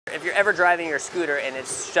If you're ever driving your scooter and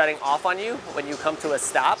it's shutting off on you when you come to a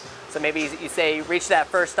stop, so maybe you say you reach that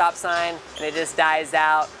first stop sign and it just dies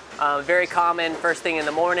out. Very common first thing in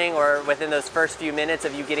the morning or within those first few minutes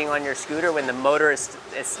of you getting on your scooter when the motor is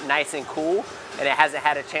nice and cool and it hasn't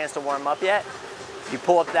had a chance to warm up yet. You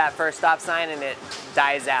pull up that first stop sign and it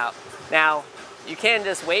dies out. Now, you can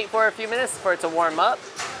just wait for a few minutes for it to warm up.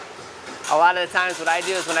 A lot of the times what I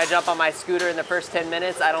do is when I jump on my scooter in the first 10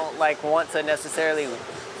 minutes, I don't want to necessarily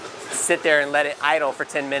sit there and let it idle for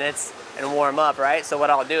 10 minutes and warm up, right? So what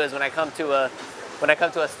I'll do is when I come to a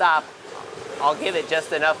stop, I'll give it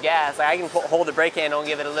just enough gas. Like I can hold the brake handle and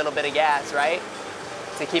give it a little bit of gas, right?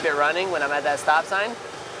 To keep it running when I'm at that stop sign.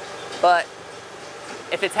 But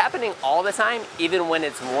if it's happening all the time, even when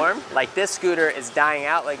it's warm, like this scooter is dying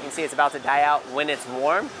out, like you can see it's about to die out when it's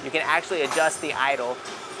warm, you can actually adjust the idle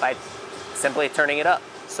by simply turning it up.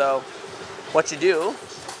 So what you do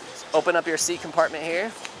is open up your seat compartment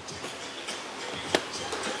here,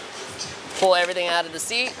 pull everything out of the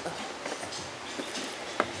seat.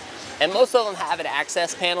 And most of them have an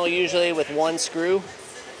access panel usually with one screw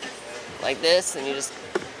like this, and you just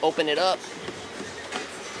open it up,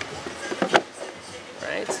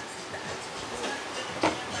 right?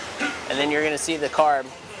 And then you're gonna see the carb.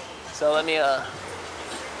 So let me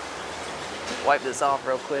wipe this off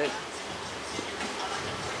real quick.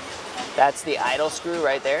 That's the idle screw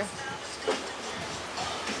right there.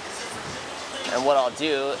 And what I'll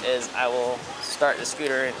do is I will start the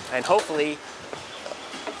scooter and hopefully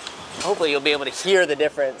you'll be able to hear the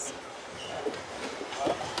difference.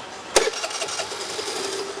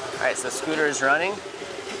 All right, so the scooter is running.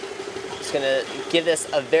 Just gonna give this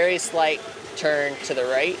a very slight turn to the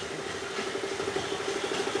right.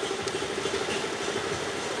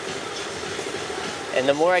 And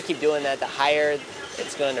the more I keep doing that, the higher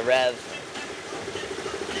it's going to rev.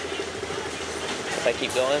 If I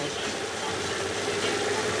keep going.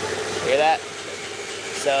 Hear that?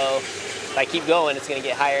 So if I keep going, it's going to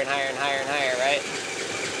get higher and higher and higher and higher, right?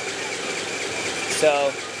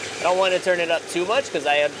 So I don't want to turn it up too much because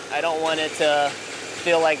I don't want it to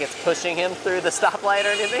feel like it's pushing him through the stoplight or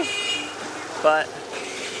anything. But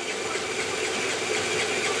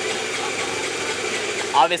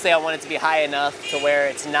obviously I want it to be high enough to where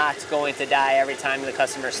it's not going to die every time the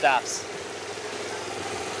customer stops.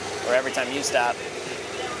 Or every time you stop.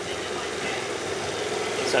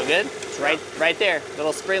 So good? It's right there.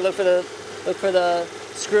 Little spring, look for the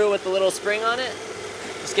screw with the little spring on it.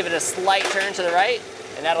 Just give it a slight turn to the right,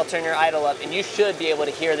 and that'll turn your idle up, and you should be able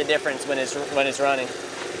to hear the difference when it's running.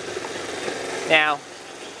 Now,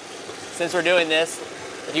 since we're doing this,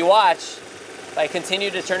 if you watch, if I continue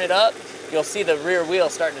to turn it up, you'll see the rear wheel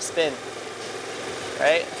starting to spin,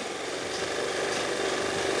 right?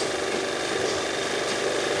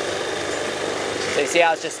 So you see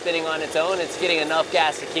how it's just spinning on its own? It's getting enough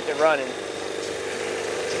gas to keep it running.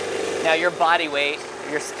 Now your body weight,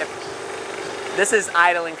 this is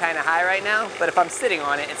idling kind of high right now, but if I'm sitting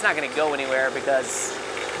on it, it's not going to go anywhere because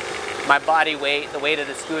my body weight, the weight of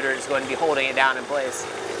the scooter, is going to be holding it down in place.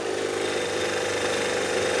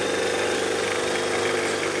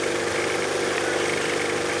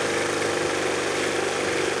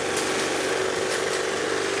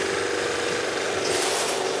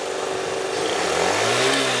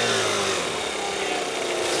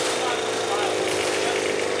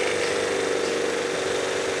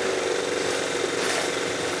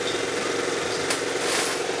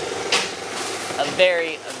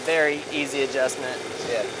 A very easy adjustment.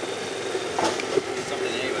 Yeah.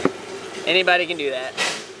 Something anybody. Anybody can do that.